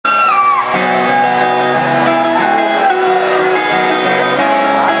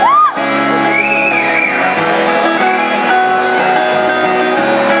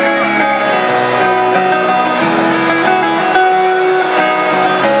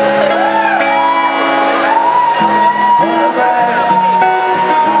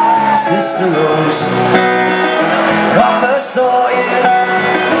close. When I first saw you,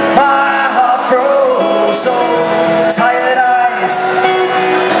 my heart froze. So tired eyes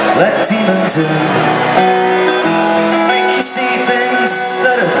let demons in, make you see things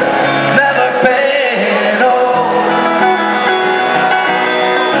that have never been. Oh,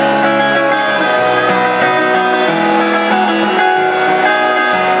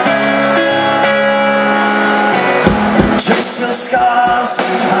 trace your scars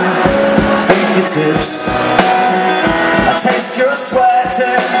with my fingertips. I taste your sweat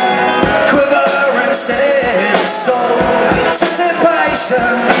and quiver and sip. So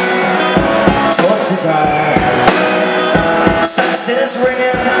anticipation, toward desire, senses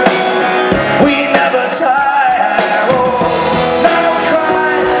ringing, we never tire. Oh, now I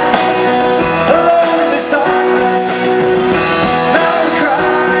cry alone in this darkness. Now I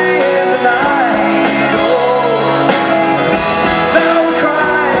cry in the night. Oh, now I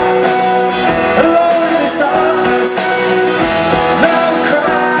cry alone in this darkness. Now I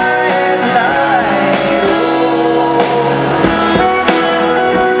cry in the night.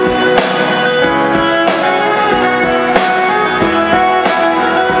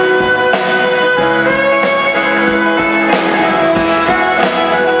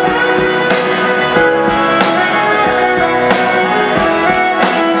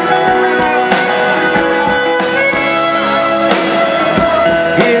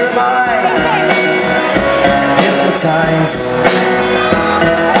 Here am I, hypnotized.